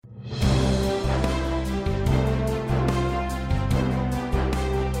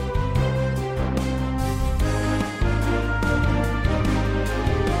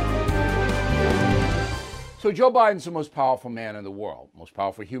So Joe Biden's the most powerful man in the world, most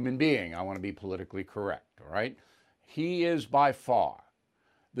powerful human being. I want to be politically correct, all right? He is by far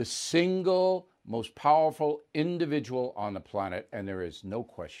the single most powerful individual on the planet, and there is no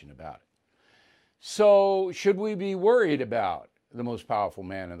question about it. So should we be worried about the most powerful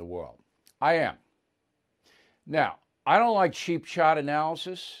man in the world? I am. Now, I don't like cheap shot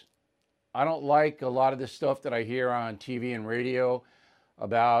analysis. I don't like a lot of the stuff that I hear on TV and radio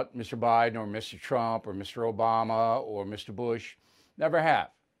about Mr. Biden or Mr. Trump or Mr. Obama or Mr. Bush. Never have.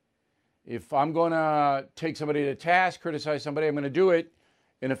 If I'm going to take somebody to task, criticize somebody, I'm going to do it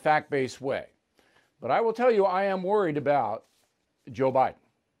in a fact-based way. But I will tell you, I am worried about Joe Biden.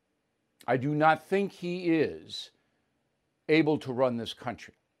 I do not think he is able to run this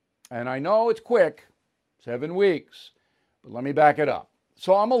country. And I know it's quick, 7 weeks, but let me back it up.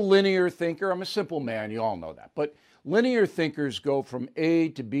 So I'm a linear thinker. I'm a simple man. You all know that. But linear thinkers go from A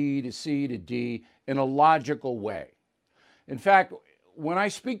to B to C to D in a logical way. In fact, when I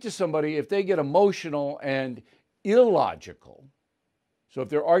speak to somebody, if they get emotional and illogical, so if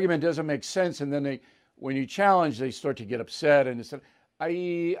their argument doesn't make sense and then when you challenge, they start to get upset and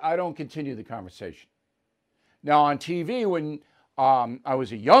I don't continue the conversation. Now on TV, when I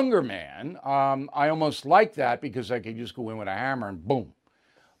was a younger man, I almost liked that because I could just go in with a hammer and boom.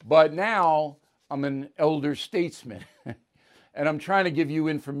 But now I'm an elder statesman and I'm trying to give you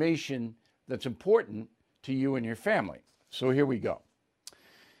information that's important to you and your family. So here we go.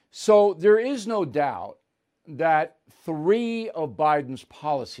 So there is no doubt that 3 of Biden's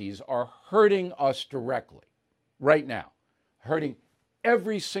policies are hurting us directly right now, hurting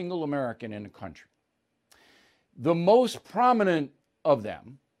every single American in the country. The most prominent of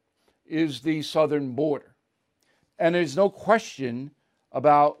them is the southern border. And there's no question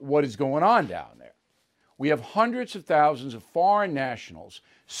about what is going on down there. We have hundreds of thousands of foreign nationals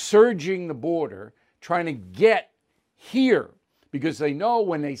surging the border, trying to get here because they know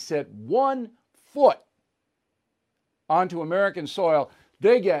when they set 1 foot onto American soil,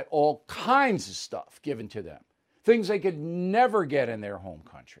 they get all kinds of stuff given to them, things they could never get in their home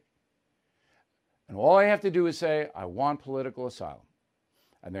country. And all I have to do is say, I want political asylum.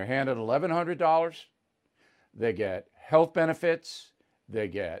 And they're handed $1,100. They get health benefits. They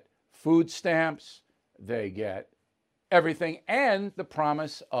get food stamps. They get everything and the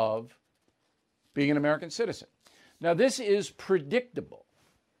promise of being an American citizen. Now, this is predictable.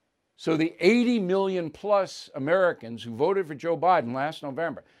 So the 80 million plus Americans who voted for Joe Biden last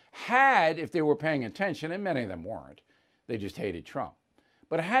November had, if they were paying attention, and many of them weren't, they just hated Trump,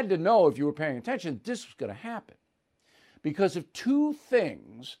 but had to know, if you were paying attention, this was going to happen because of 2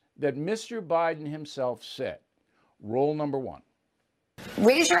 things that Mr. Biden himself said. Rule number 1.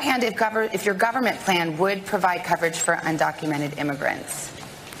 Raise your hand if your government plan would provide coverage for undocumented immigrants.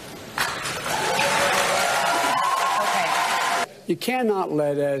 You cannot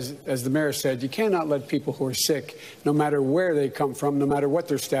let, as the mayor said, you cannot let people who are sick, no matter where they come from, no matter what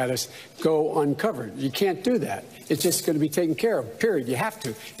their status, go uncovered. You can't do that. It's just going to be taken care of, period. You have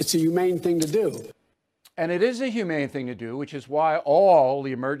to. It's a humane thing to do. And it is a humane thing to do, which is why all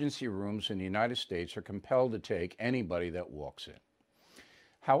the emergency rooms in the United States are compelled to take anybody that walks in.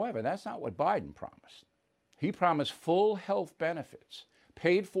 However, that's not what Biden promised. He promised full health benefits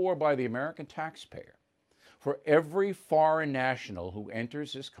paid for by the American taxpayer for every foreign national who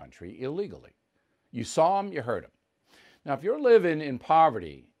enters this country illegally. You saw him, you heard him. Now, if you're living in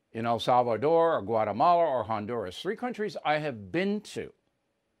poverty in El Salvador or Guatemala or Honduras, 3 countries I have been to.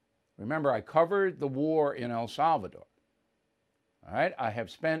 Remember, I covered the war in El Salvador. All right, I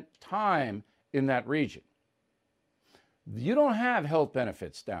have spent time in that region. You don't have health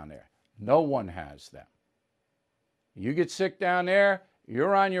benefits down there. No one has them. You get sick down there,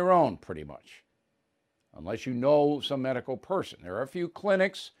 you're on your own pretty much, unless you know some medical person. There are a few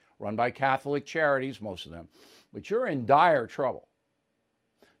clinics run by Catholic charities, most of them, but you're in dire trouble.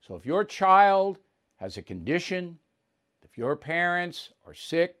 So if your child has a condition, if your parents are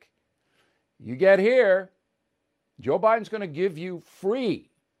sick, you get here, Joe Biden's going to give you free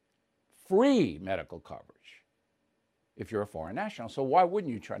medical coverage if you're a foreign national. So why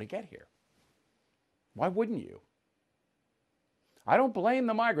wouldn't you try to get here? Why wouldn't you? I don't blame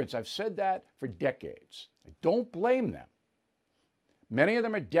the migrants. I've said that for decades. I don't blame them. Many of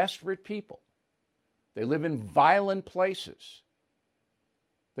them are desperate people. They live in violent places.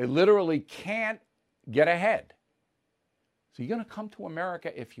 They literally can't get ahead. So you're going to come to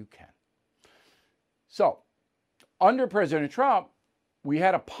America if you can. So, under President Trump, we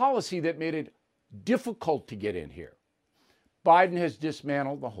had a policy that made it difficult to get in here. Biden has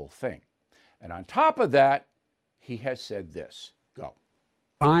dismantled the whole thing. And on top of that, he has said this. Go.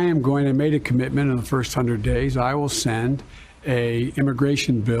 I am going to make a commitment in the first 100 days. I will send a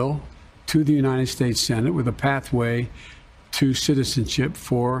immigration bill to the United States Senate with a pathway to citizenship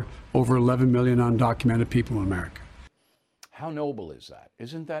for over 11 million undocumented people in America. How noble is that?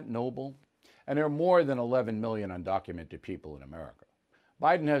 Isn't that noble? And there are more than 11 million undocumented people in America.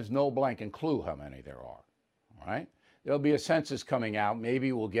 Biden has no blanking clue how many there are, all right? There'll be a census coming out.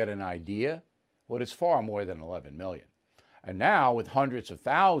 Maybe we'll get an idea. Well, it's far more than 11 million. And now with hundreds of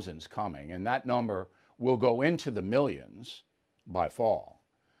thousands coming, and that number will go into the millions by fall,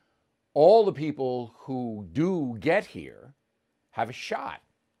 all the people who do get here have a shot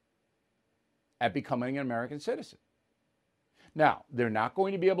at becoming an American citizen. Now, they're not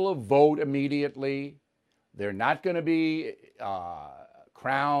going to be able to vote immediately. They're not going to be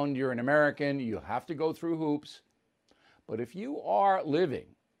crowned, you're an American. You have to go through hoops. But if you are living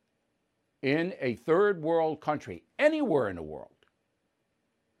in a third world country, anywhere in the world,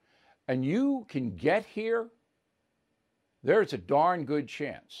 and you can get here, there's a darn good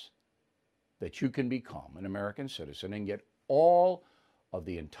chance that you can become an American citizen and get all of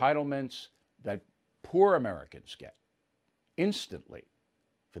the entitlements that poor Americans get instantly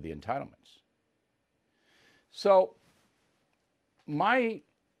for the entitlements. So my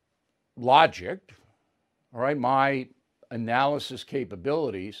logic, all right, my analysis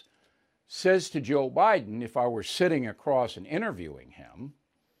capabilities says to Joe Biden, if I were sitting across and interviewing him,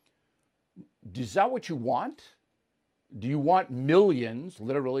 is that what you want? Do you want millions,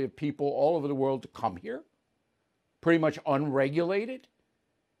 literally, of people all over the world to come here? Pretty much unregulated?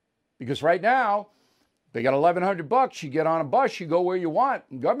 Because right now, they got $1,100, you get on a bus, you go where you want,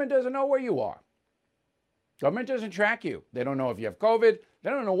 and government doesn't know where you are. Government doesn't track you. They don't know if you have COVID. They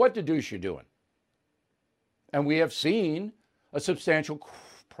don't know what the deuce you're doing. And we have seen a substantial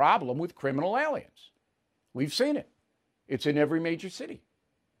problem with criminal aliens. We've seen it. It's in every major city.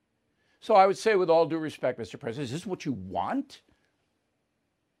 So I would say, with all due respect, Mr. President, is this what you want?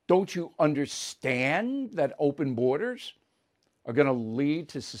 Don't you understand that open borders are going to lead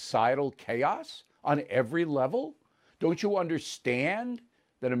to societal chaos on every level? Don't you understand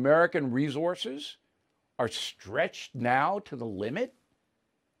that American resources are stretched now to the limit?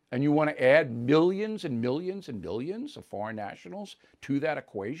 And you want to add millions and millions and millions of foreign nationals to that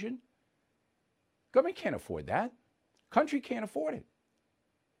equation? Government can't afford that. Country can't afford it.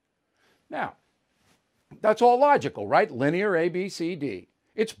 Now, that's all logical, right? Linear A, B, C, D.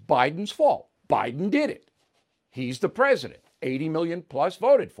 It's Biden's fault. Biden did it. He's the president. 80 million plus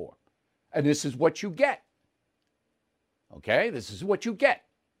voted for him. And this is what you get. Okay? This is what you get.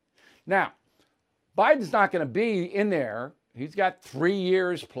 Now, Biden's not going to be in there. He's got 3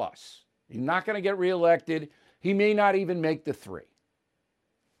 years plus. He's not going to get reelected. He may not even make the 3.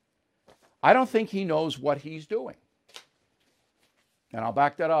 I don't think he knows what he's doing. And I'll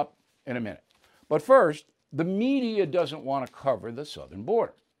back that up in a minute. But first, the media doesn't want to cover the southern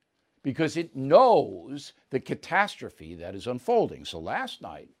border because it knows the catastrophe that is unfolding. So last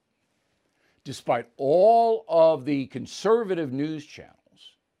night, despite all of the conservative news channels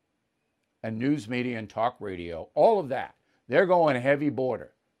and news media and talk radio, all of that, they're going heavy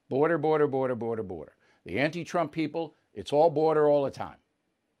border. Border, border, border, border, border. The anti-Trump people, it's all border all the time.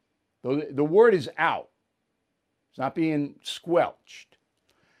 The word is out. It's not being squelched.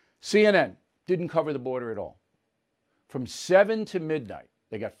 CNN didn't cover the border at all. From 7 to midnight,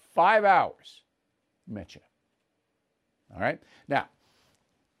 they got 5 hours to mention it. All right? Now,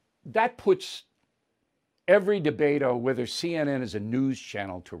 that puts every debate on whether CNN is a news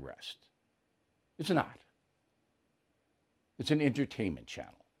channel to rest. It's not. It's an entertainment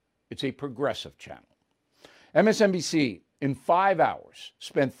channel. It's a progressive channel. MSNBC, in 5 hours,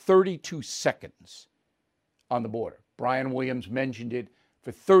 spent 32 seconds on the border. Brian Williams mentioned it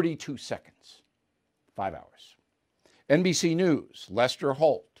for 32 seconds. 5 hours. NBC News, Lester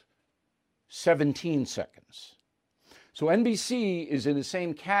Holt, 17 seconds. So NBC is in the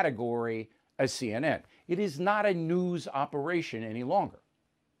same category as CNN. It is not a news operation any longer.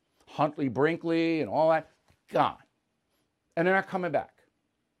 Huntley Brinkley and all that, gone. And they're not coming back.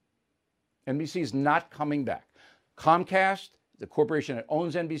 NBC is not coming back. Comcast, the corporation that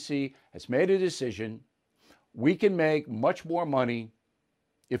owns NBC, has made a decision. We can make much more money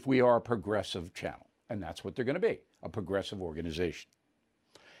if we are a progressive channel. And that's what they're going to be, a progressive organization.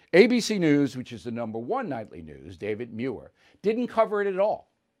 ABC News, which is the #1 nightly news, David Muir, didn't cover it at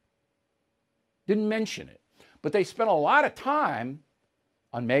all. Didn't mention it. But they spent a lot of time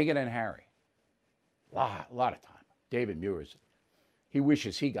on Meghan and Harry. A lot of time. David Muir, he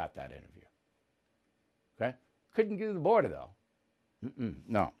wishes he got that interview. Okay? Couldn't do the border, though.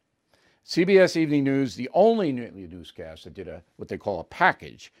 No. CBS Evening News, the only newscast that did what they call a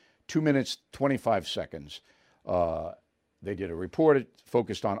package, 2 minutes, 25 seconds. They did a report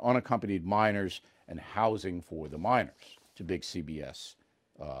focused on unaccompanied minors and housing for the minors. It's a big CBS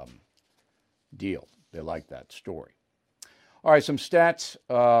deal. They like that story. All right, some stats.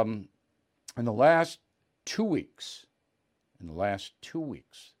 In the last 2 weeks,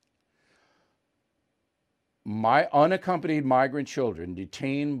 my unaccompanied migrant children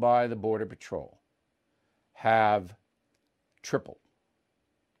detained by the Border Patrol have tripled.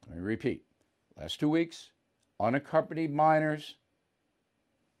 Let me repeat. Last 2 weeks, unaccompanied minors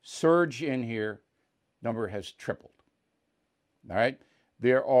surge in here. Number has tripled. All right?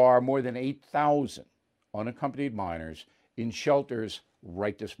 There are more than 8,000 unaccompanied minors in shelters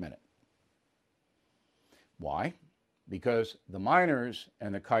right this minute. Why? Because the minors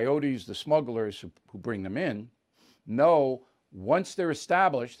and the coyotes, the smugglers who bring them in, know once they're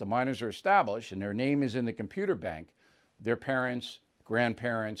established, the minors are established, and their name is in the computer bank, their parents,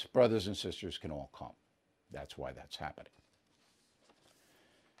 grandparents, brothers and sisters can all come. That's why that's happening.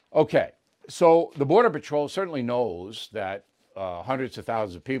 Okay, so the Border Patrol certainly knows that hundreds of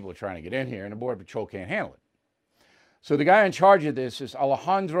thousands of people are trying to get in here, and the Border Patrol can't handle it. So the guy in charge of this is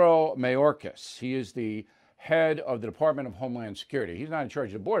Alejandro Mayorkas. He is the head of the Department of Homeland Security. He's not in charge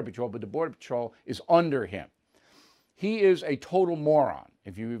of the Border Patrol, but the Border Patrol is under him. He is a total moron.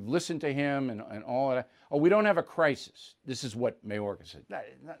 If you've listened to him and all of that, oh, we don't have a crisis. This is what Mayorkas said.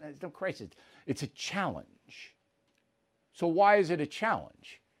 It's no crisis. It's a challenge. So why is it a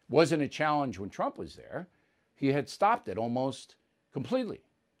challenge? It wasn't a challenge when Trump was there. He had stopped it almost completely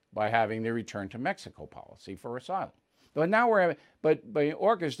by having the return to Mexico policy for asylum. But now but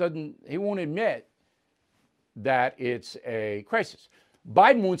Mayorkas he won't admit that it's a crisis.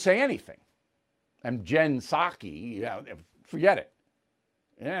 Biden won't say anything. And Jen Psaki, forget it.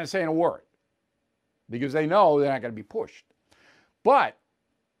 They're not saying a word because they know they're not going to be pushed. But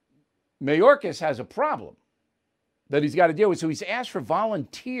Mayorkas has a problem that he's got to deal with. So he's asked for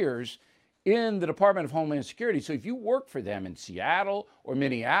volunteers in the Department of Homeland Security. So if you work for them in Seattle or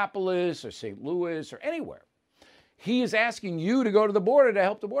Minneapolis or St. Louis or anywhere, he is asking you to go to the border to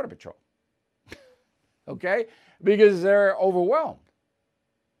help the Border Patrol. Okay? Because they're overwhelmed.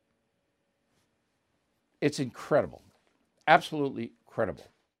 It's incredible. Absolutely incredible.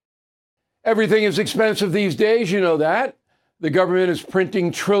 Everything is expensive these days, you know that. The government is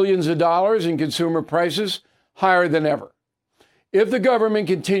printing trillions of dollars and consumer prices higher than ever. If the government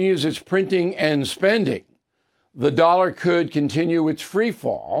continues its printing and spending, the dollar could continue its free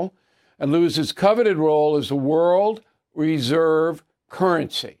fall and lose its coveted role as the world reserve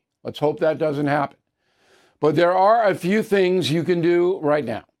currency. Let's hope that doesn't happen. But there are a few things you can do right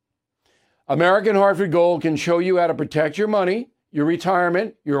now. American Hartford Gold can show you how to protect your money, your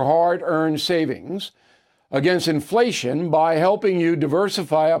retirement, your hard-earned savings against inflation by helping you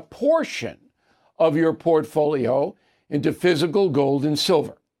diversify a portion of your portfolio into physical gold and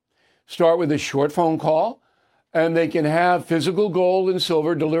silver. Start with a short phone call, and they can have physical gold and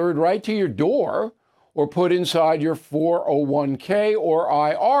silver delivered right to your door or put inside your 401k or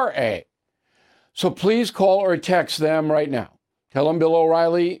IRA. So please call or text them right now. Tell them Bill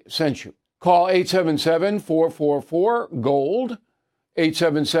O'Reilly sent you. Call 877-444-GOLD,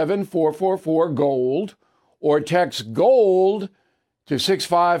 877-444-GOLD, or text GOLD to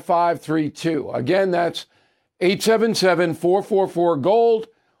 65532. Again, that's 877-444-GOLD,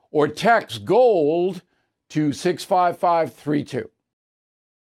 or text GOLD to 65532.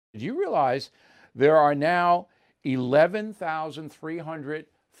 Did you realize there are now 11,300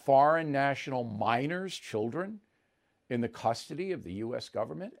 foreign national minors, children, in the custody of the U.S.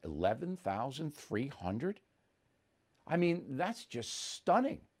 government? 11,300? I mean, that's just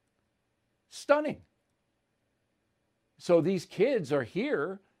stunning. Stunning. So these kids are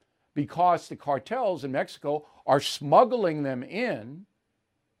here because the cartels in Mexico are smuggling them in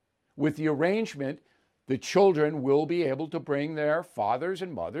with the arrangement the children will be able to bring their fathers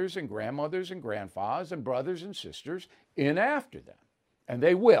and mothers and grandmothers and grandfathers and brothers and sisters in after them. And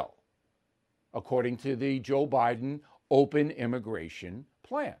they will, according to the Joe Biden open immigration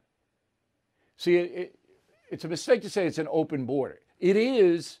plan. See, it's a mistake to say it's an open border. It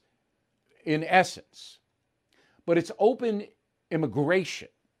is, in essence, but it's open immigration.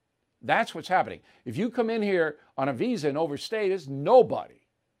 That's what's happening. If you come in here on a visa and overstay, there's nobody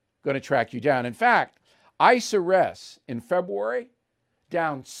going to track you down. In fact, ICE arrests in February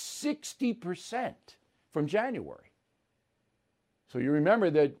down 60% from January. So you remember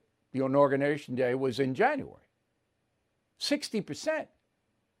that the Inauguration Day was in January. 60%.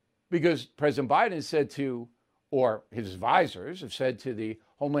 Because President Biden said to or his advisors have said to the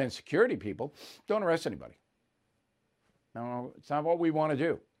Homeland Security people, don't arrest anybody. No, it's not what we want to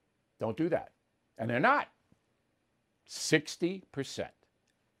do. Don't do that. And they're not. 60%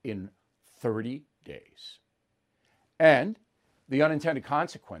 in 30 days. And the unintended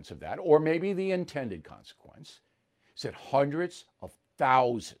consequence of that, or maybe the intended consequence, is that hundreds of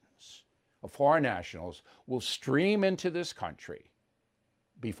thousands of foreign nationals will stream into this country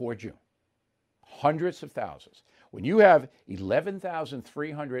before June. Hundreds of thousands. When you have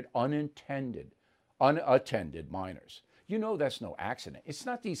 11,300 unattended minors, you know that's no accident. It's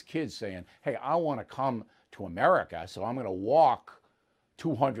not these kids saying, hey, I want to come to America, so I'm going to walk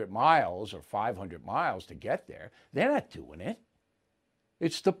 200 miles or 500 miles to get there. They're not doing it.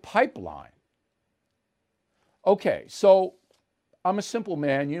 It's the pipeline. Okay, so I'm a simple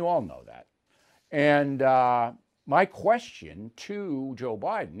man. You all know that. And my question to Joe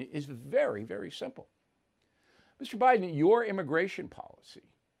Biden is very, very simple. Mr. Biden, your immigration policy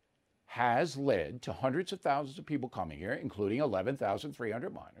has led to hundreds of thousands of people coming here, including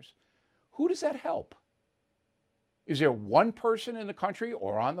 11,300 minors. Who does that help? Is there one person in the country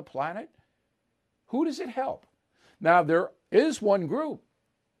or on the planet? Who does it help? Now, there is one group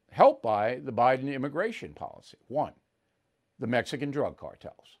helped by the Biden immigration policy. One, the Mexican drug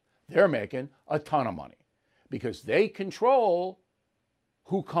cartels. They're making a ton of money because they control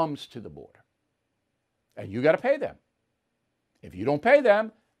who comes to the border. And you got to pay them. If you don't pay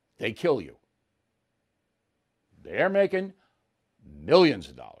them, they kill you. They're making millions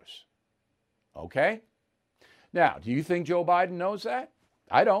of dollars. Okay? Now, do you think Joe Biden knows that?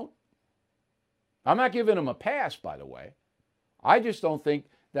 I don't. I'm not giving him a pass, by the way. I just don't think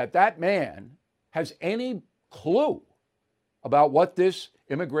that that man has any clue about what this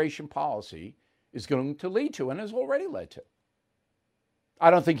immigration policy is going to lead to and has already led to. I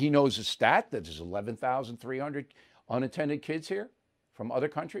don't think he knows the stat that there's 11,300 unattended kids here from other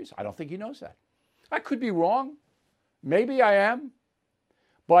countries. I don't think he knows that. I could be wrong. Maybe I am.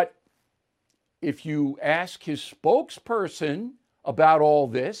 But if you ask his spokesperson about all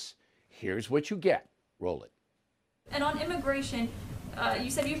this, here's what you get. Roll it. And on immigration, you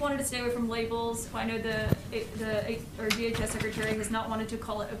said you wanted to stay away from labels. I know the DHS secretary has not wanted to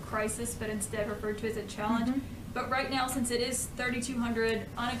call it a crisis, but instead referred to it as a challenge. Mm-hmm. But right now, since it is 3,200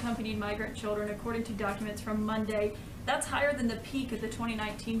 unaccompanied migrant children, according to documents from Monday, that's higher than the peak of the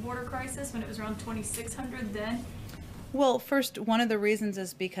 2019 border crisis when it was around 2,600 then. Well, first, one of the reasons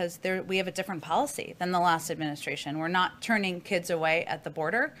is because we have a different policy than the last administration. We're not turning kids away at the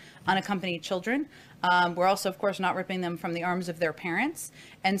border, unaccompanied children. We're also, of course, not ripping them from the arms of their parents.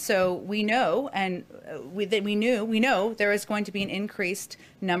 And so we know, and we know there is going to be an increased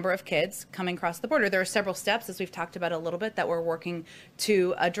number of kids coming across the border. There are several steps, as we've talked about a little bit, that we're working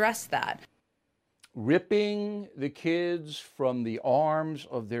to address that. Ripping the kids from the arms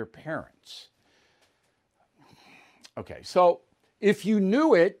of their parents. Okay, so if you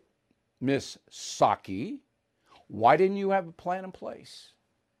knew it, Miss Psaki, why didn't you have a plan in place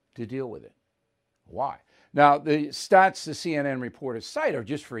to deal with it? Why? Now, the stats the CNN reporters cite are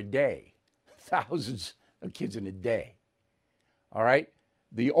just for a day. Thousands of kids in a day. All right?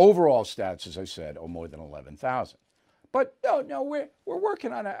 The overall stats, as I said, are more than 11,000. But no, we're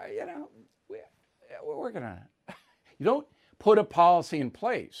working on it. You know, we're working on it. You don't put a policy in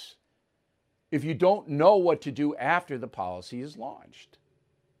place if you don't know what to do after the policy is launched.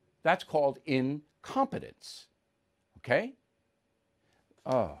 That's called incompetence. Okay?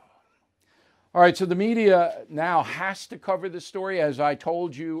 Oh. All right, so the media now has to cover the story. As I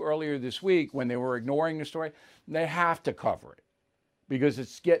told you earlier this week, when they were ignoring the story, they have to cover it because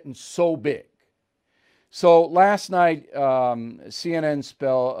it's getting so big. So last night, CNN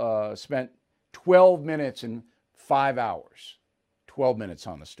spent 12 minutes and 5 hours. 12 minutes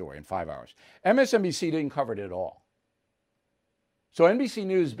on the story in 5 hours. MSNBC didn't cover it at all. So NBC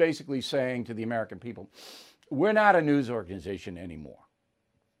News is basically saying to the American people, we're not a news organization anymore.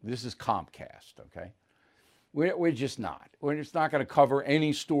 This is Comcast, okay? We're just not. We're just not going to cover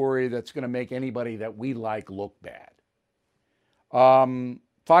any story that's going to make anybody that we like look bad.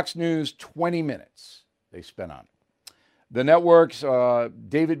 Fox News, 20 minutes they spent on it. The networks,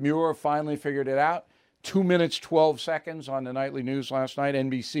 David Muir finally figured it out. 2 minutes, 12 seconds on the nightly news last night.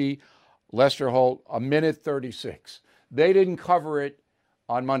 NBC, Lester Holt, 1:36. They didn't cover it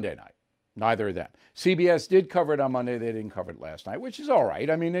on Monday night. Neither of them. CBS did cover it on Monday. They didn't cover it last night, which is all right.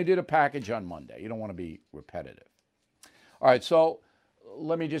 I mean, they did a package on Monday. You don't want to be repetitive. All right, so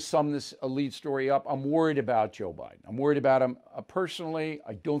let me just sum this lead story up. I'm worried about Joe Biden. I'm worried about him personally.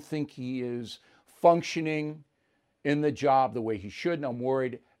 I don't think he is functioning in the job the way he should. And I'm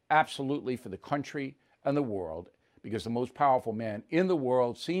worried absolutely for the country, in the world, because the most powerful man in the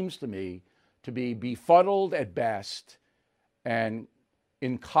world seems to me to be befuddled at best and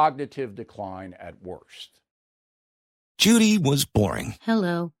in cognitive decline at worst. Judy was boring.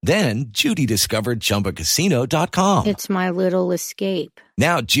 Hello. Then Judy discovered ChumbaCasino.com. It's my little escape.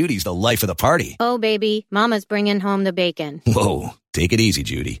 Now Judy's the life of the party. Oh, baby, mama's bringing home the bacon. Whoa, take it easy,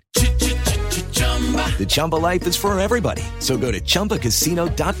 Judy. The Chumba life is for everybody. So go to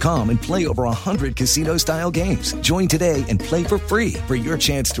ChumbaCasino.com and play over 100 casino-style games. Join today and play for free for your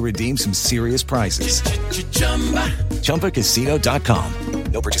chance to redeem some serious prizes.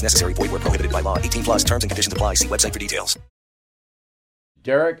 ChumbaCasino.com. No purchase necessary. Void where prohibited by law. 18 plus terms and conditions apply. See website for details.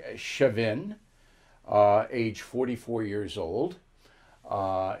 Derek Chauvin, age 44 years old,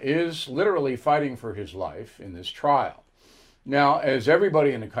 is literally fighting for his life in this trial. Now, as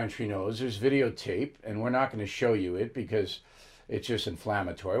everybody in the country knows, there's videotape, and we're not going to show you it because it's just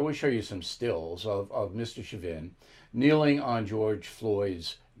inflammatory. We'll show you some stills of Mr. Chauvin kneeling on George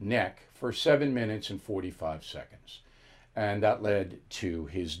Floyd's neck for 7 minutes and 45 seconds. And that led to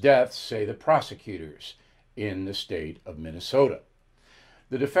his death, say the prosecutors in the state of Minnesota.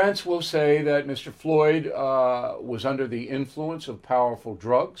 The defense will say that Mr. Floyd was under the influence of powerful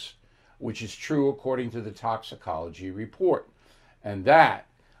drugs, which is true according to the toxicology report. And that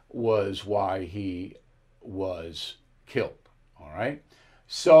was why he was killed, all right?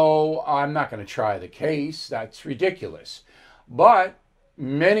 So I'm not going to try the case. That's ridiculous. But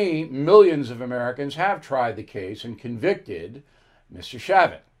many millions of Americans have tried the case and convicted Mr.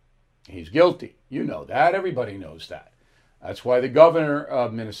 Chauvin. He's guilty. You know that. Everybody knows that. That's why the governor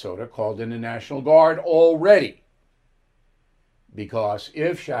of Minnesota called in the National Guard already. Because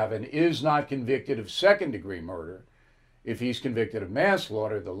if Chauvin is not convicted of second-degree murder, if he's convicted of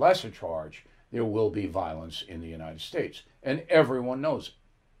manslaughter, the lesser charge, there will be violence in the United States. And everyone knows it.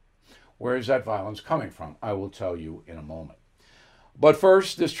 Where is that violence coming from? I will tell you in a moment. But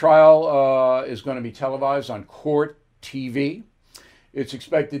first, this trial is going to be televised on Court TV. It's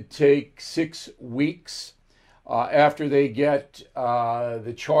expected to take 6 weeks. After they get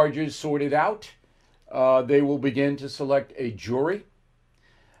the charges sorted out, they will begin to select a jury.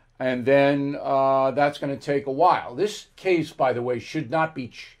 And then that's going to take a while. This case, by the way, should not be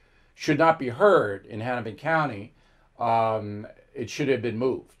heard in Hennepin County. It should have been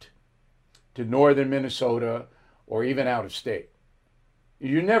moved to northern Minnesota or even out of state.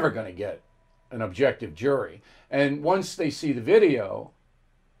 You're never going to get an objective jury. And once they see the video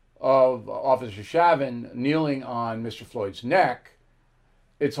of Officer Chauvin kneeling on Mr. Floyd's neck,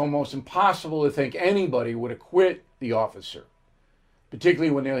 it's almost impossible to think anybody would acquit the officer,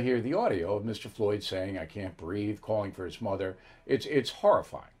 particularly when they'll hear the audio of Mr. Floyd saying, "I can't breathe," calling for his mother. It's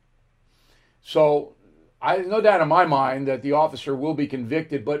horrifying. So I have no doubt in my mind that the officer will be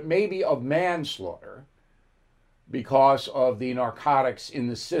convicted, but maybe of manslaughter, because of the narcotics in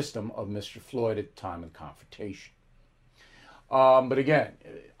the system of Mr. Floyd at the time of the confrontation. But again,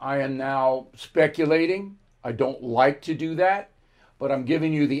 I am now speculating. I don't like to do that, but I'm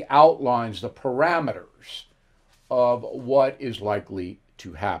giving you the outlines, the parameters of what is likely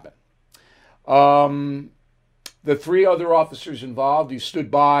to happen. The 3 other officers involved who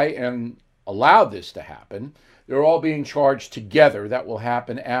stood by and allowed this to happen, they're all being charged together. That will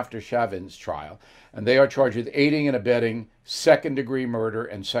happen after Chauvin's trial. And they are charged with aiding and abetting second-degree murder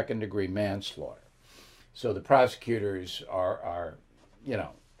and second-degree manslaughter. So the prosecutors are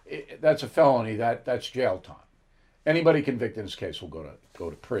that's a felony. That's jail time. Anybody convicted in this case will go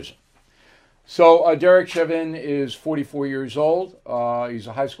to prison. So Derek Chauvin is 44 years old. He's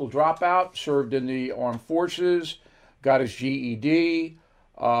a high school dropout, served in the armed forces, got his GED,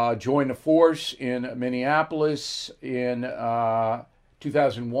 joined the force in Minneapolis in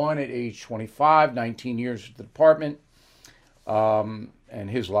 2001 at age 25, 19 years with the department, and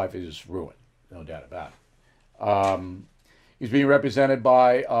his life is ruined, no doubt about it. He's being represented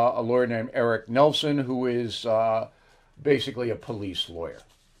by a lawyer named Eric Nelson, who is basically a police lawyer.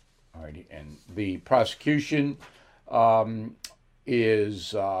 All right, and the prosecution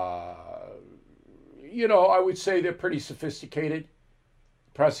is, I would say they're pretty sophisticated.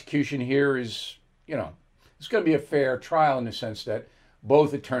 Prosecution here is, it's going to be a fair trial in the sense that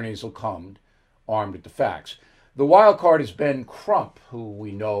both attorneys will come armed with the facts. The wild card is Ben Crump, who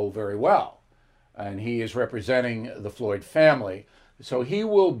we know very well, and he is representing the Floyd family. So he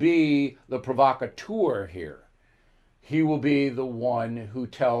will be the provocateur here. He will be the one who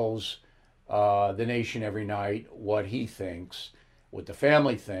tells the nation every night what he thinks, what the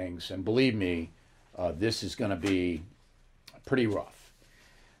family thinks, and believe me, this is going to be pretty rough.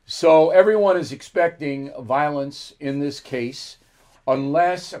 So everyone is expecting violence in this case.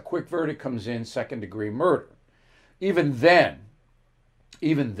 unless a quick verdict comes in, second-degree murder. Even then,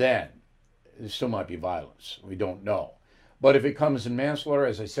 there still might be violence. We don't know. But if it comes in manslaughter,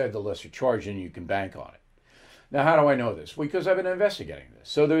 as I said, the lesser charge, and you can bank on it. Now, how do I know this? Because I've been investigating this.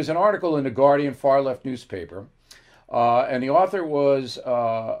 So there's an article in the Guardian far-left newspaper, and the author was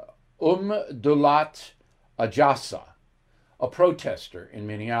Dulat Ajasa, a protester in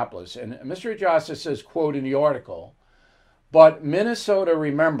Minneapolis. And Mr. Ajasa says, quote, in the article, but Minnesota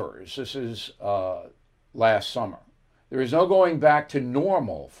remembers, this is last summer, there is no going back to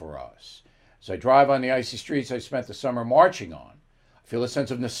normal for us. As I drive on the icy streets I spent the summer marching on, I feel a sense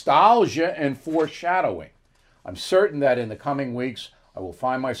of nostalgia and foreshadowing. I'm certain that in the coming weeks, I will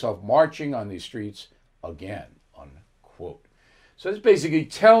find myself marching on these streets again, unquote. So it's basically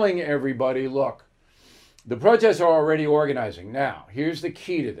telling everybody, look, the protests are already organizing. Now, here's the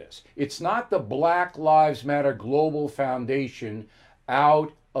key to this. It's not the Black Lives Matter Global Foundation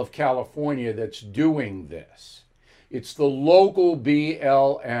out of California that's doing this. It's the local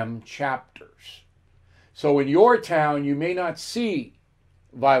BLM chapters. So in your town, you may not see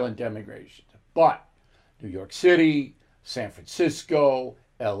violent demonstrations, but New York City, San Francisco,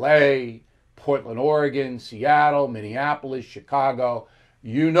 LA, Portland, Oregon, Seattle, Minneapolis, Chicago,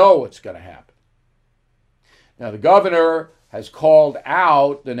 you know what's going to happen. Now, the governor has called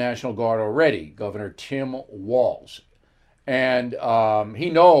out the National Guard already, Governor Tim Walz. And he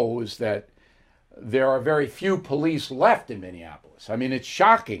knows that there are very few police left in Minneapolis. I mean, it's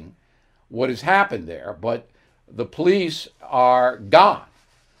shocking what has happened there, but the police are gone.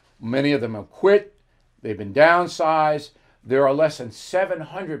 Many of them have quit. They've been downsized. There are less than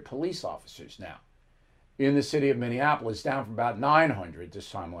 700 police officers now in the city of Minneapolis, down from about 900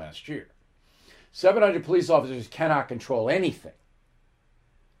 this time last year. 700 police officers cannot control anything.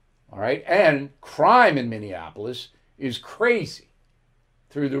 All right? And crime in Minneapolis is crazy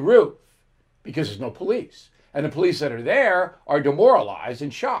through the roof because there's no police. And the police that are there are demoralized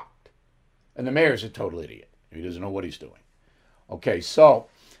and shocked. And the mayor's a total idiot. He doesn't know what he's doing. Okay, so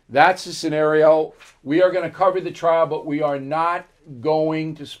that's the scenario. We are going to cover the trial, but we are not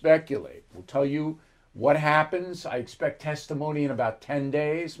going to speculate. We'll tell you what happens. I expect testimony in about 10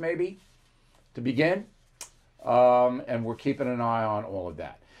 days, maybe, to begin. And we're keeping an eye on all of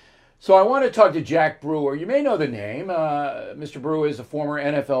that. So I want to talk to Jack Brewer. You may know the name. Mr. Brewer is a former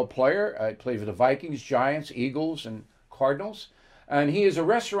NFL player. He played for the Vikings, Giants, Eagles, and Cardinals. And he is a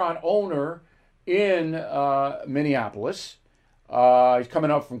restaurant owner in Minneapolis. He's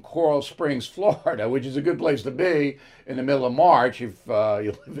coming up from Coral Springs, Florida, which is a good place to be in the middle of March if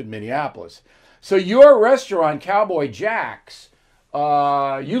you live in Minneapolis. So your restaurant, Cowboy Jack's,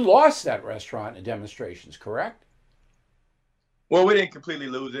 you lost that restaurant in demonstrations, correct? Well, we didn't completely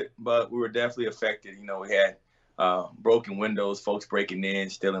lose it, but we were definitely affected. You know, we had broken windows, folks breaking in,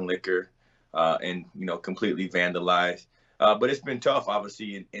 stealing liquor, and, you know, completely vandalized. But it's been tough,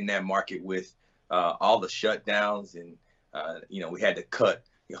 obviously, in that market with all the shutdowns. And, you know, we had to cut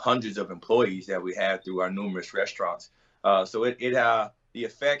hundreds of employees that we had through our numerous restaurants. So the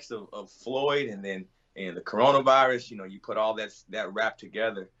effects of Floyd and then the coronavirus, you know, you put all that wrap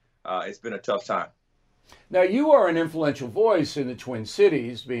together. It's been a tough time. Now, you are an influential voice in the Twin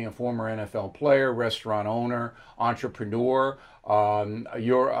Cities, being a former NFL player, restaurant owner, entrepreneur.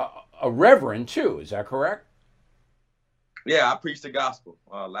 You're a reverend, too. Is that correct? Yeah, I preach the gospel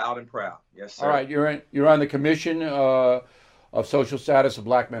loud and proud. Yes, sir. All right. You're on the Commission of Social Status of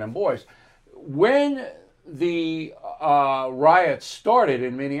Black Men and Boys. When the riots started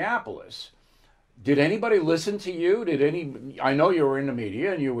in Minneapolis, did anybody listen to you? I know you were in the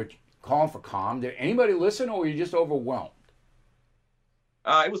media and you were calling for calm. Did anybody listen, or were you just overwhelmed?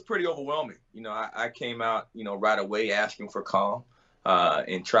 It was pretty overwhelming. You know, I came out, you know, right away asking for calm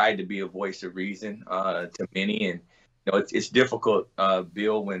and tried to be a voice of reason to many. And, you know, it's difficult,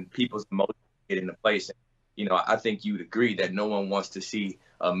 Bill, when people's emotions get into place. And, you know, I think you'd agree that no one wants to see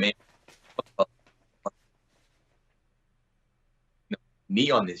a man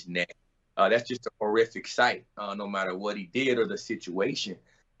knee on his neck. That's just a horrific sight, no matter what he did or the situation.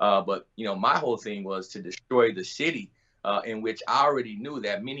 But, you know, my whole thing was to destroy the city in which I already knew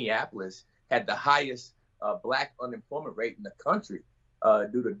that Minneapolis had the highest Black unemployment rate in the country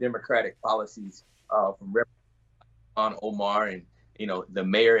due to Democratic policies from Reverend Omar and, you know, the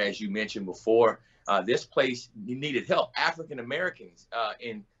mayor, as you mentioned before. This place needed help. African Americans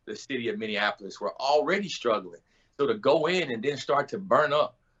in the city of Minneapolis were already struggling. So to go in and then start to burn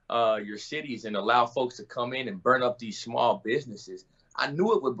up your cities and allow folks to come in and burn up these small businesses, I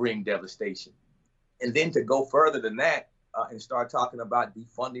knew it would bring devastation. And then to go further than that and start talking about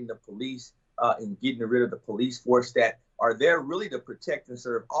defunding the police and getting rid of the police force that are there really to protect and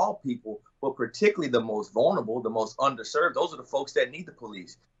serve all people, but particularly the most vulnerable, the most underserved. Those are the folks that need the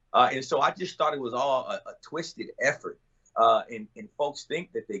police. And so I just thought it was all a twisted effort. And folks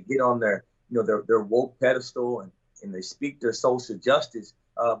think that they get on their, their woke pedestal and they speak their social justice.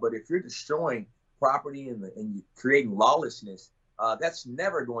 But if you're destroying property and you're creating lawlessness, that's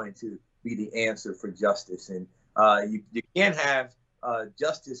never going to be the answer for justice. And you can't have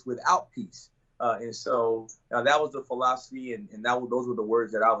justice without peace. And so that was the philosophy, and those were the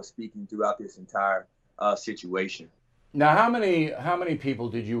words that I was speaking throughout this entire situation. Now, how many people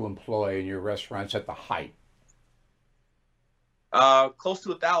did you employ in your restaurants at the height? Close to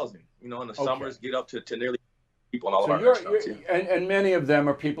 1,000. In the summers, get up to nearly people in all of our restaurants. Yeah. And many of them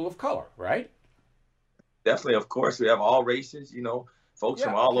are people of color, right? Definitely, of course. We have all races, folks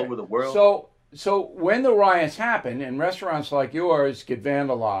from all over the world. So when the riots happen and restaurants like yours get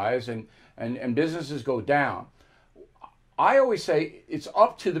vandalized and businesses go down, I always say it's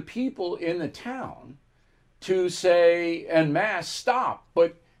up to the people in the town to say en masse, stop.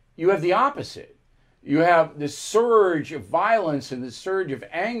 But you have the opposite. You have this surge of violence and this surge of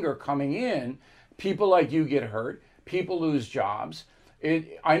anger coming in. People like you get hurt. People lose jobs.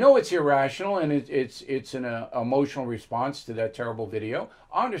 I know it's irrational and it's an emotional response to that terrible video.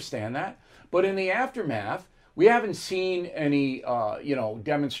 I understand that. But in the aftermath, we haven't seen any,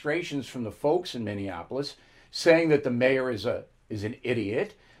 demonstrations from the folks in Minneapolis saying that the mayor is an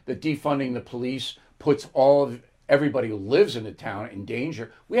idiot, that defunding the police puts everybody who lives in the town in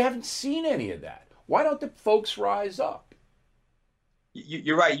danger. We haven't seen any of that. Why don't the folks rise up?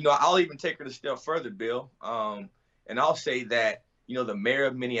 You're right. I'll even take it a step further, Bill. And I'll say that, the mayor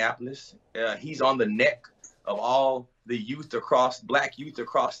of Minneapolis, he's on the neck of all the black youth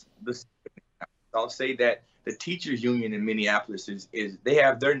across the state. I'll say that the teachers union in Minneapolis is they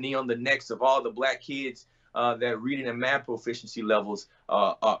have their knee on the necks of all the black kids that reading and math proficiency levels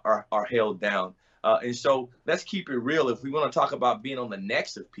are held down. And so let's keep it real. If we want to talk about being on the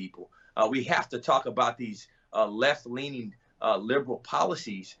necks of people, we have to talk about these left-leaning liberal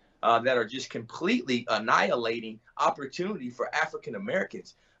policies that are just completely annihilating opportunity for African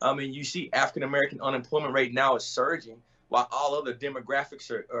Americans. You see African American unemployment rate now is surging while all other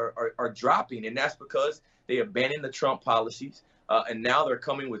demographics are dropping. And that's because they abandoned the Trump policies. And now they're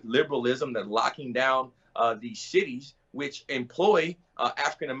coming with liberalism. They're locking down these cities, which employ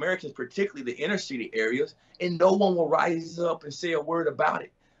African Americans, particularly the inner city areas. And no one will rise up and say a word about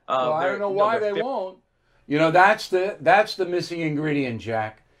it. I don't know why they won't. That's the missing ingredient,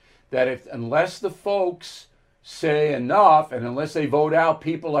 Jack. That unless the folks say enough, and unless they vote out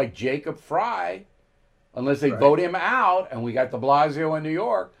people like Jacob Fry, unless they vote him out, and we got de Blasio in New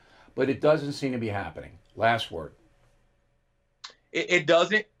York, but it doesn't seem to be happening. Last word. It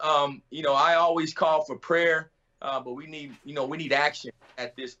doesn't. I always call for prayer, but we need action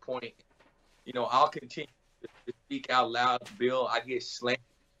at this point. I'll continue to speak out loud, Bill. I get slammed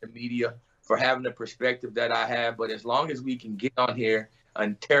in the media for having the perspective that I have, but as long as we can get on here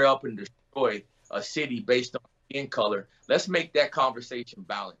and tear up and destroy a city based on skin color, let's make that conversation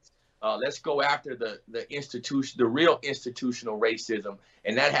balanced. Let's go after the real institutional racism,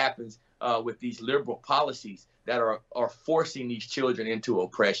 and that happens with these liberal policies that are forcing these children into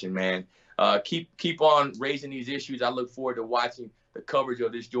oppression. Man, keep on raising these issues. I look forward to watching the coverage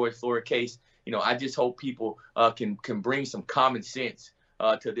of this George Floyd case. I just hope people can bring some common sense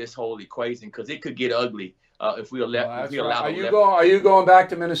to this whole equation, because it could get ugly if we allow. Are you going back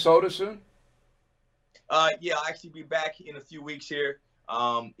to Minnesota soon? Yeah, I'll actually be back in a few weeks here.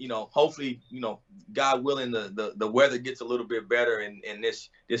 Hopefully, God willing, the weather gets a little bit better and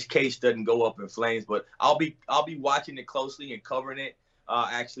this case doesn't go up in flames. But I'll be watching it closely and covering it.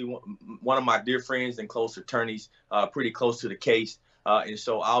 Actually, one of my dear friends and close attorneys, pretty close to the case, and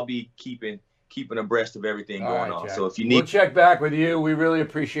so I'll be keeping abreast of everything going on. Jack. So if you need, we'll check back with you. We really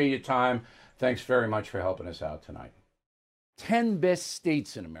appreciate your time. Thanks very much for helping us out tonight. 10 best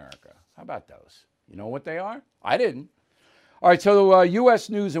states in America. How about those? You know what they are? I didn't. All right, so the U.S.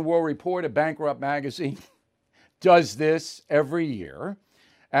 News and World Report, a bankrupt magazine, does this every year.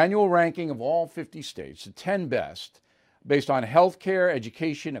 Annual ranking of all 50 states, the 10 best, based on healthcare,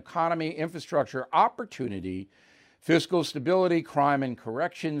 education, economy, infrastructure, opportunity, fiscal stability, crime and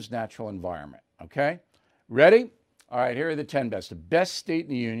corrections, natural environment. Okay? Ready? All right, here are the 10 best. The best state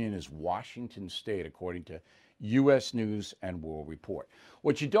in the union is Washington State, according to U.S. News and World Report.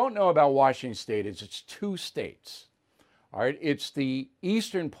 What you don't know about Washington State is it's two states. All right, it's the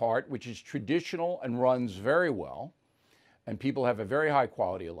eastern part, which is traditional and runs very well, and people have a very high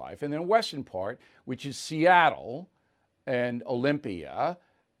quality of life. And then the western part, which is Seattle and Olympia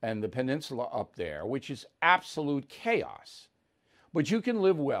and the peninsula up there, which is absolute chaos. But you can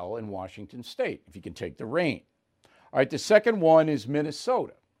live well in Washington State if you can take the rain. All right, the second one is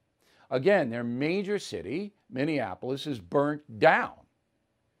Minnesota. Again, their major city, Minneapolis, is burnt down.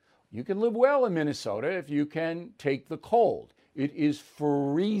 You can live well in Minnesota if you can take the cold. It is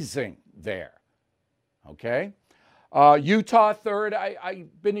freezing there. Okay? Utah, third.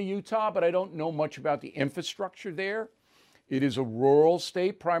 I've been to Utah, but I don't know much about the infrastructure there. It is a rural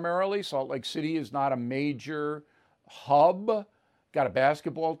state primarily. Salt Lake City is not a major hub. Got a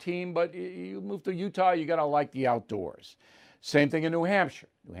basketball team, but you move to Utah, you got to like the outdoors. Same thing in New Hampshire.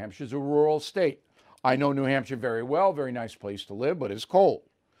 New Hampshire is a rural state. I know New Hampshire very well. Very nice place to live, but it's cold.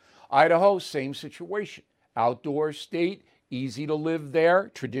 Idaho, same situation. Outdoor state, easy to live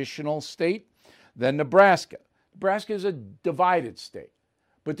there, traditional state. Then Nebraska. Nebraska is a divided state,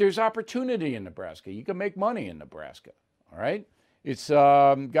 but there's opportunity in Nebraska. You can make money in Nebraska, all right? It's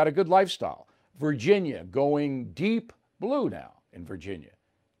got a good lifestyle. Virginia, going deep blue now in Virginia,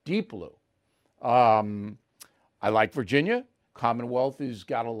 deep blue. I like Virginia. Commonwealth has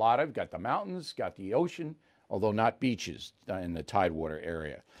got a lot of, got the mountains, got the ocean, although not beaches in the Tidewater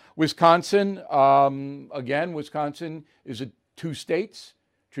area. Wisconsin, again, Wisconsin is two states,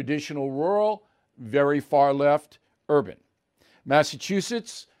 traditional rural, very far left, urban.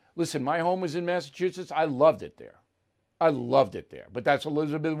 Massachusetts, listen, my home was in Massachusetts. I loved it there. I loved it there. But that's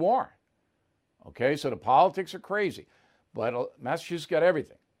Elizabeth Warren. Okay, so the politics are crazy. But Massachusetts got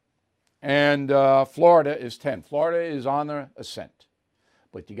everything. And Florida is 10. Florida is on the ascent.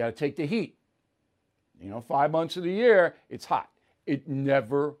 But you got to take the heat. 5 months of the year, it's hot. It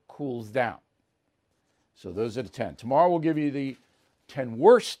never cools down. So those are the 10. Tomorrow we'll give you the 10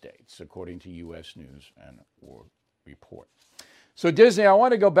 worst states, according to U.S. News and World Report. So Disney, I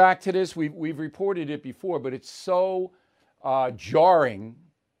want to go back to this. We've reported it before, but it's so jarring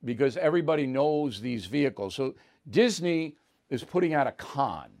because everybody knows these vehicles. So Disney is putting out a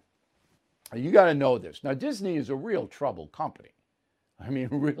con. You got to know this. Now, Disney is a real troubled company. I mean,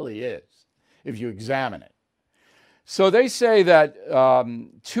 it really is, if you examine it. So they say that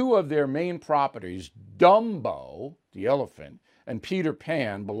two of their main properties, Dumbo, the elephant, and Peter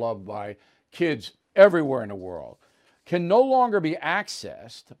Pan, beloved by kids everywhere in the world, can no longer be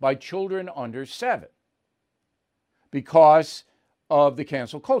accessed by children under 7 because of the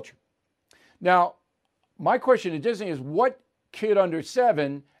cancel culture. Now, my question to Disney is, what kid under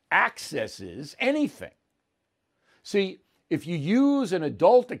 7 accesses anything? See, if you use an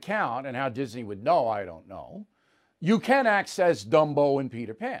adult account, and how Disney would know, I don't know, you can access Dumbo and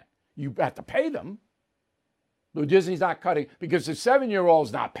Peter Pan. You have to pay them. Though Disney's not cutting, because the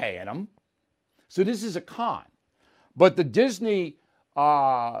 7-year-old's not paying them. So this is a con. But the Disney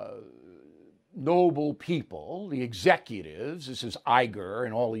noble people, the executives, this is Iger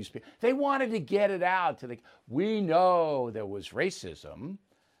and all these people, they wanted to get it out to we know there was racism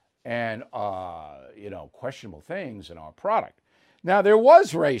and questionable things in our product. Now, there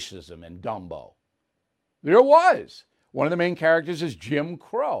was racism in Dumbo. There was. One of the main characters is Jim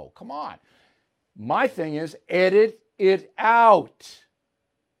Crow. Come on. My thing is, edit it out.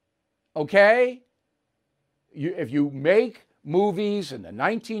 Okay? If you make movies in the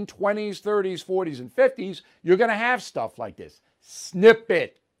 1920s, 30s, 40s, and 50s, you're going to have stuff like this. Snip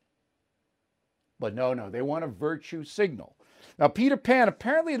it. But no, they want a virtue signal. Now, Peter Pan,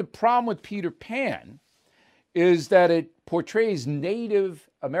 apparently the problem with Peter Pan is that it portrays Native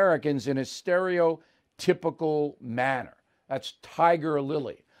Americans in a stereotypical manner. That's Tiger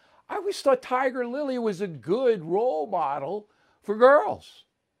Lily. I always thought Tiger Lily was a good role model for girls.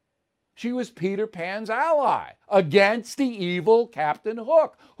 She was Peter Pan's ally against the evil Captain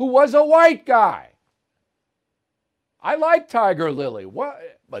Hook, who was a white guy. I like Tiger Lily.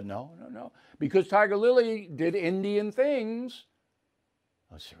 What? But no. Because Tiger Lily did Indian things.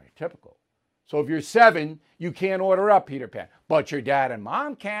 That's very typical. So if you're 7, you can't order up Peter Pan. But your dad and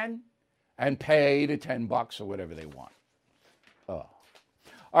mom can and pay the $10 or whatever they want. Oh.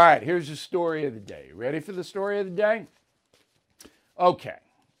 All right, here's the story of the day. You ready for the story of the day? Okay.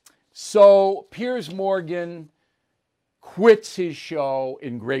 So Piers Morgan quits his show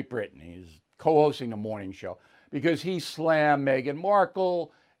in Great Britain. He's co-hosting the morning show because he slammed Meghan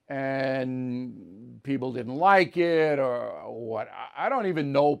Markle and people didn't like it or what. I don't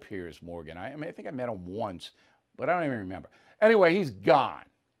even know Piers Morgan. I think I met him once, but I don't even remember. Anyway, he's gone.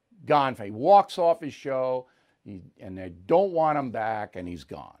 He walks off his show and they don't want him back and he's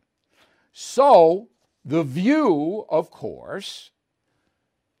gone. So The View, of course,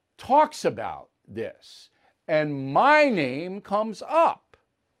 talks about this, and my name comes up.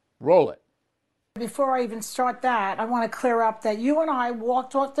 Roll it. Before I even start that, I want to clear up that you and I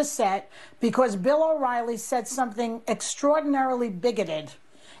walked off the set because Bill O'Reilly said something extraordinarily bigoted,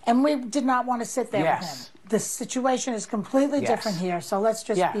 and we did not want to sit there with him. The situation is completely different here, so let's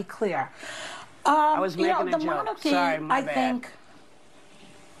just be clear. I was making a the joke. monarchy, Sorry, my I bad. think.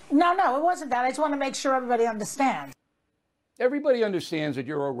 No, it wasn't that. I just want to make sure everybody understands. Everybody understands that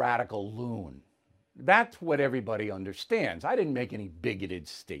you're a radical loon. That's what everybody understands. I didn't make any bigoted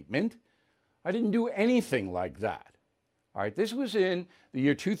statement. I didn't do anything like that. All right, this was in the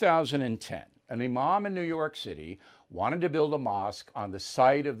year 2010. An imam in New York City wanted to build a mosque on the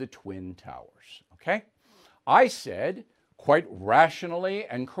site of the Twin Towers, okay? I said, quite rationally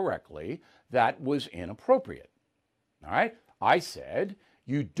and correctly, that was inappropriate, all right? I said,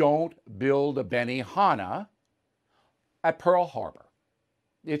 you don't build a Benihana at Pearl Harbor.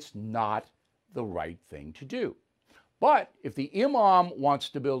 It's not the right thing to do. But if the imam wants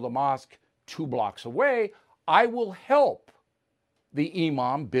to build a mosque 2 blocks away, I will help the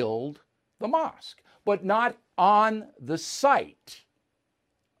imam build the mosque, but not on the site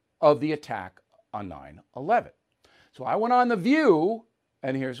of the attack on 9/11. So I went on The View,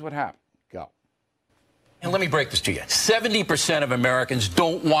 and here's what happened. Go. And let me break this to you. 70% of Americans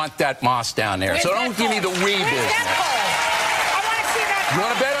don't want that mosque down there. So don't give me the we business. You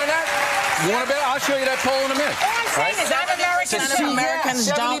want to bet on that? You want to bet? I'll show you that poll in a minute. Right? Americans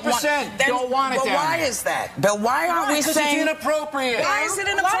don't want it. Don't want it down why there. is that? But why aren't we saying... It's inappropriate. Why is it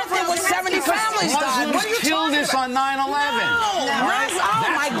inappropriate when 70 families died? What are you killed talking us about? on 9/11.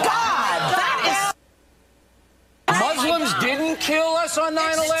 Oh, my God. That is... Muslims didn't kill us on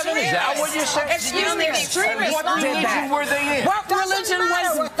 9/11? Is that what you're saying? Excuse me, extremists What religion were they in? What religion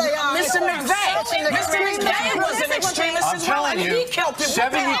was Mr. McVeigh? Mr. McVeigh was an extremist I'm as well, telling and you, he killed people.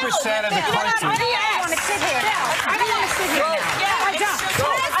 70% of the country. I don't want to sit here now. I don't want to sit here now. I don't.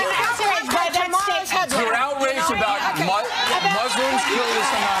 I'm outraged by that statement. You're outraged about Muslims killed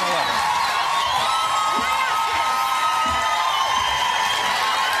us on 9/11.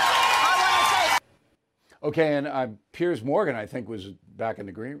 Okay, and Piers Morgan, I think, was back in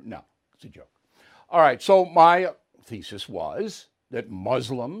the green. No, it's a joke. All right, so my thesis was that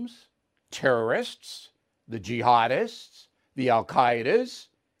Muslims, terrorists, the jihadists, the Al-Qaedas,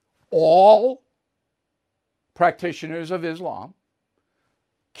 all practitioners of Islam,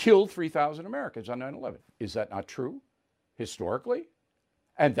 killed 3,000 Americans on 9/11. Is that not true, historically?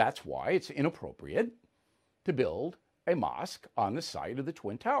 And that's why it's inappropriate to build a mosque on the site of the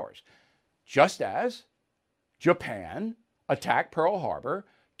Twin Towers. Just as Japan attacked Pearl Harbor,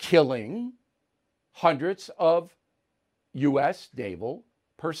 killing hundreds of U.S. naval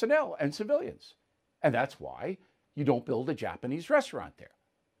personnel and civilians. And that's why you don't build a Japanese restaurant there.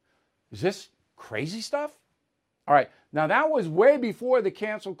 Is this crazy stuff? All right, now that was way before the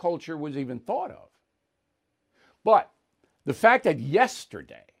cancel culture was even thought of. But the fact that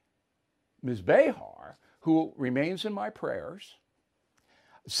yesterday, Ms. Behar, who remains in my prayers,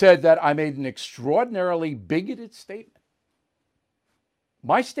 said that I made an extraordinarily bigoted statement.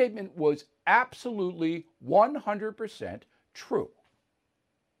 My statement was absolutely 100% true.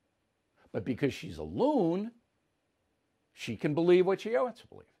 But because she's a loon, she can believe what she wants to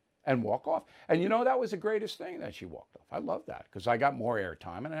believe and walk off. And you know, that was the greatest thing that she walked off. I love that because I got more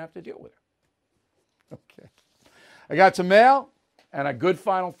airtime and I have to deal with her. Okay. I got some mail and a good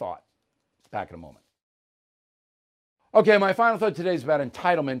final thought. Back in a moment. Okay, my final thought today is about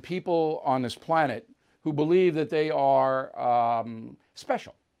entitlement. People on this planet who believe that they are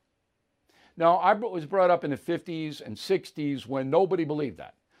special. Now, I was brought up in the 50s and 60s when nobody believed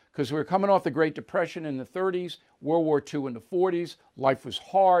that because we were coming off the Great Depression in the 30s, World War II in the 40s. Life was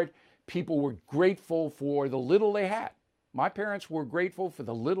hard. People were grateful for the little they had. My parents were grateful for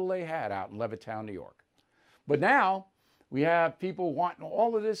the little they had out in Levittown, New York. But now we have people wanting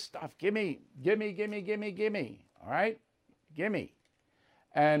all of this stuff. Gimme, gimme, gimme, gimme, gimme. All right? Gimme.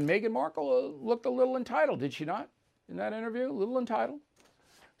 And Meghan Markle looked a little entitled, did she not? In that interview, a little entitled.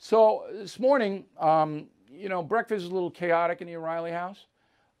 So this morning, you know, breakfast is a little chaotic in the O'Reilly house.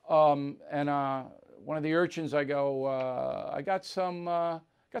 And one of the urchins, I go, I got some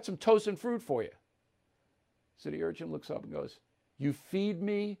toast and fruit for you. So the urchin looks up and goes, you feed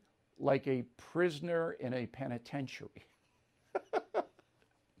me like a prisoner in a penitentiary.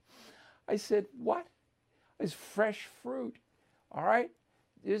 I said, what? There's fresh fruit, all right?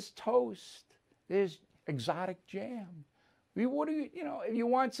 There's toast. There's exotic jam. What do you know, if you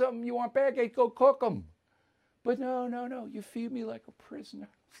want something, you want pancakes, go cook them. But no, you feed me like a prisoner.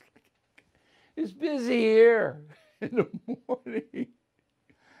 It's busy here in the morning.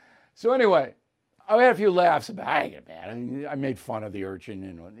 So anyway, I had a few laughs about it, man. I made fun of the urchin,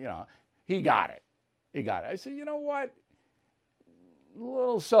 and you know, He got it. He got it. I said, you know what? A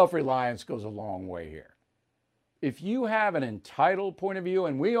little self-reliance goes a long way here. If you have an entitled point of view,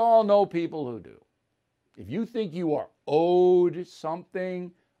 and we all know people who do, if you think you are owed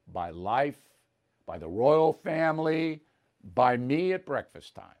something by life, by the royal family, by me at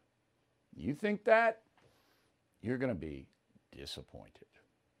breakfast time, you think that, you're going to be disappointed.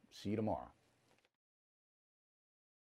 See you tomorrow.